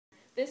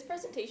This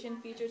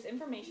presentation features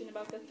information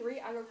about the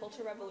 3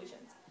 agricultural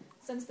revolutions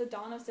since the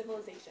dawn of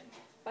civilization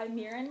by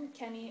Mirren,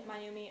 Kenny,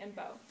 Mayumi, and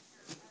Bo.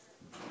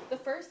 The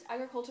first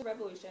agricultural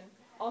revolution,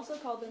 also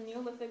called the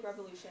Neolithic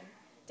Revolution,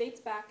 dates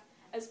back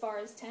as far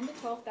as 10 to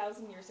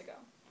 12,000 years ago.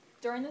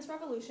 During this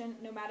revolution,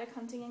 nomadic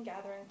hunting and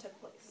gathering took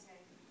place.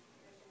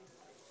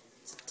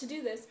 To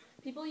do this,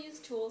 people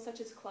used tools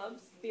such as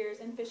clubs, spears,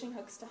 and fishing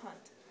hooks to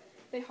hunt.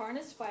 They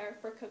harnessed fire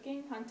for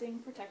cooking, hunting,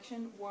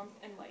 protection, warmth,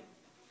 and light.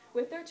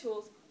 With their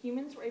tools,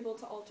 humans were able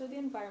to alter the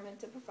environment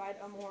to provide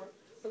a more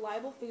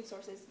reliable food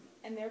sources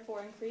and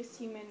therefore increase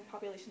human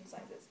population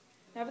sizes.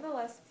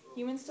 Nevertheless,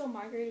 humans still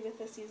migrated with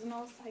the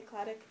seasonal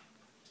cyclic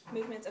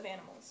movements of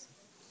animals.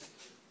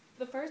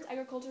 The first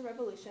agricultural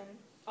revolution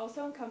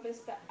also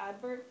encompassed the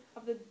advent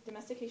of the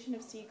domestication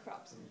of seed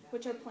crops,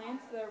 which are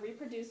plants that are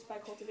reproduced by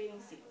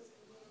cultivating seeds.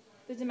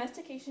 The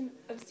domestication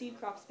of seed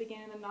crops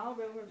began in the Nile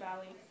River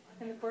Valley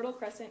and the Fertile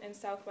Crescent in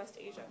Southwest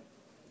Asia.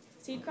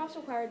 Seed crops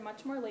required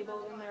much more labor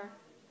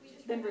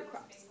than root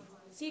crops.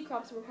 Seed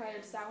crops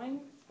required sowing,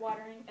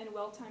 watering, and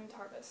well-timed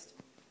harvest.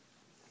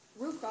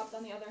 Root crops,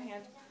 on the other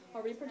hand,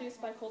 are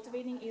reproduced by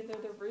cultivating either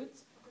the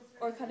roots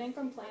or cutting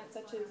from plants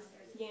such as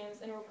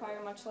yams and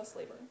require much less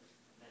labor.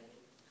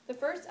 The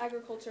first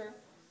agriculture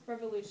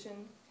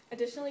revolution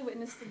additionally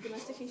witnessed the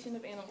domestication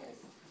of animals.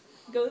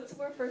 Goats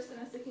were first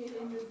domesticated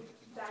in the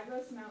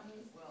Zagros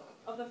Mountains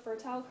of the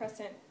Fertile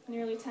Crescent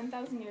nearly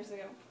 10,000 years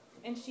ago,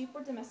 and sheep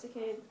were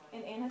domesticated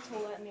in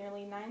Anatolia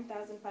nearly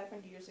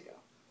 9,500 years ago.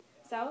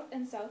 South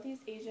and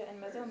Southeast Asia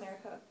and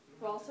Mesoamerica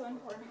were also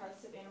important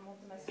hearts of animal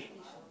domestication.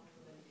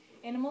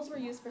 Animals were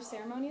used for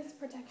ceremonies,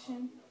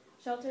 protection,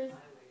 shelters,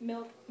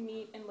 milk,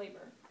 meat, and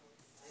labor.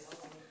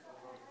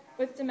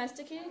 With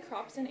domesticated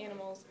crops and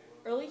animals,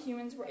 early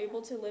humans were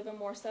able to live a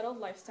more settled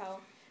lifestyle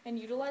and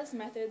utilize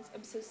methods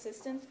of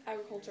subsistence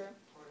agriculture,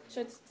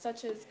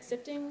 such as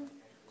sifting,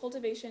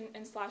 cultivation,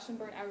 and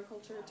slash-and-burn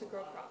agriculture to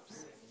grow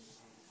crops.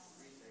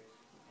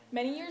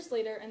 Many years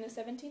later, in the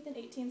 17th and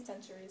 18th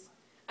centuries,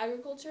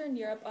 agriculture in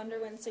Europe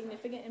underwent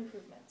significant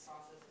improvements.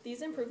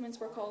 These improvements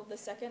were called the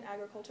Second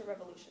Agricultural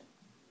Revolution.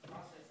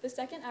 The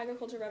Second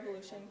Agricultural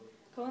Revolution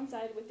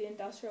coincided with the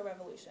Industrial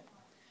Revolution,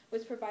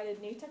 which provided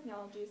new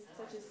technologies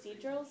such as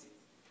seed drills,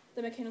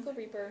 the mechanical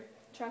reaper,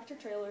 tractor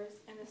trailers,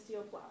 and the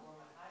steel plow.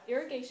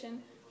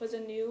 Irrigation was a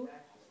new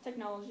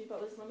technology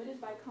but was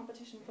limited by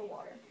competition for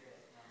water.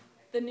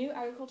 The new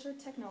agriculture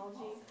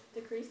technology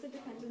decreased the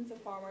dependence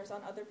of farmers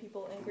on other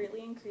people and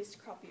greatly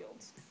increased crop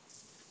yields.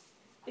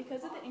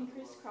 Because of the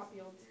increased crop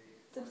yields,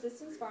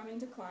 subsistence farming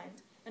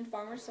declined, and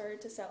farmers started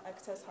to sell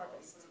excess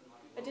harvests.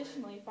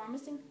 Additionally,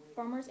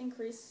 farmers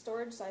increased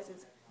storage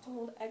sizes to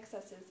hold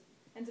excesses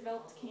and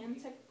developed canned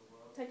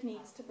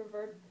techniques to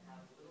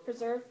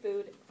preserve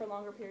food for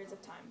longer periods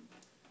of time.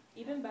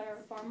 Even better,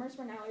 farmers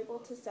were now able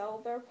to sell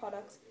their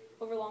products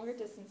over longer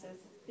distances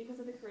because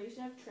of the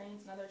creation of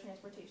trains and other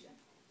transportation.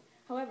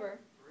 However,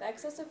 the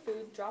excess of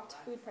food dropped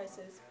food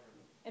prices,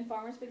 and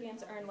farmers began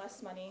to earn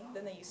less money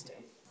than they used to.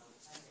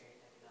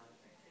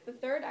 The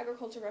Third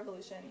Agricultural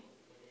Revolution,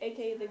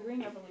 aka the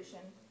Green Revolution,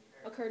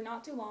 occurred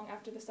not too long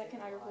after the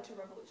Second Agricultural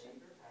Revolution,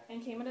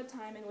 and came at a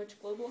time in which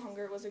global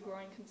hunger was a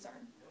growing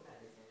concern.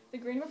 The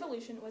Green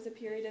Revolution was a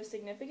period of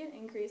significant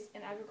increase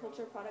in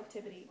agricultural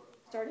productivity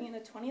starting in the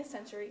 20th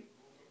century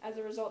as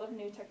a result of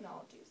new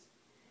technologies.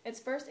 Its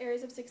first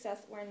areas of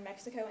success were in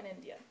Mexico and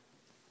India.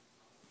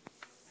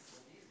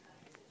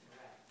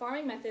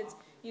 Farming methods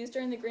used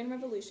during the Green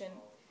Revolution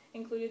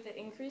included the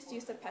increased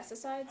use of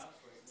pesticides,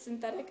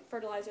 synthetic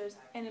fertilizers,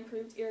 and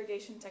improved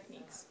irrigation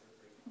techniques.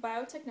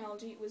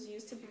 Biotechnology was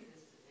used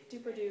to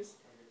produce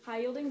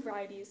high-yielding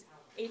varieties,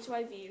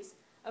 HYVs,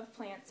 of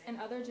plants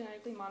and other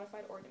genetically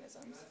modified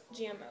organisms,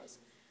 GMOs,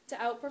 to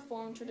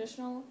outperform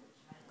traditional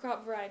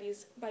crop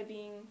varieties by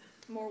being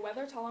more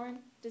weather-tolerant,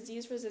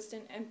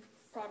 disease-resistant, and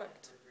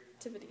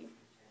productivity.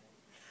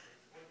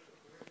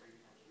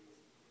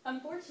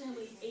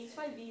 Unfortunately,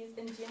 HYVs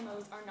and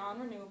GMOs are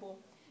non-renewable,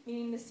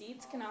 meaning the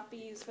seeds cannot be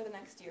used for the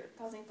next year,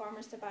 causing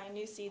farmers to buy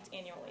new seeds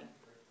annually.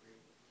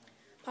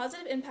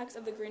 Positive impacts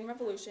of the Green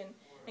Revolution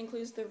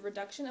includes the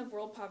reduction of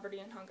world poverty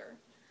and hunger.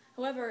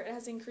 However, it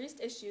has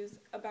increased issues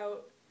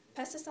about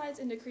pesticides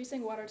and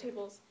decreasing water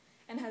tables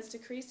and has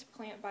decreased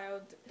plant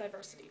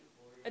biodiversity.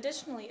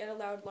 Additionally, it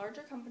allowed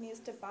larger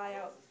companies to buy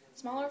out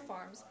smaller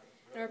farms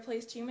and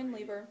replaced human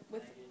labor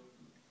with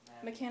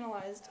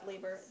mechanized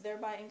labor,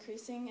 thereby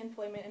increasing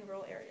employment in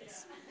rural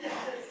areas.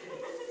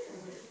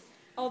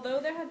 Although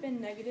there have been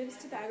negatives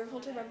to the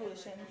agricultural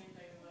revolution,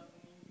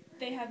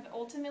 they have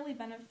ultimately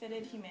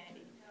benefited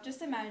humanity.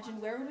 Just imagine,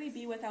 where would we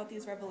be without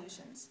these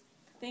revolutions?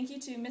 Thank you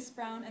to Miss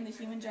Brown and the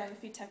Human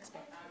Geography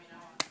textbook.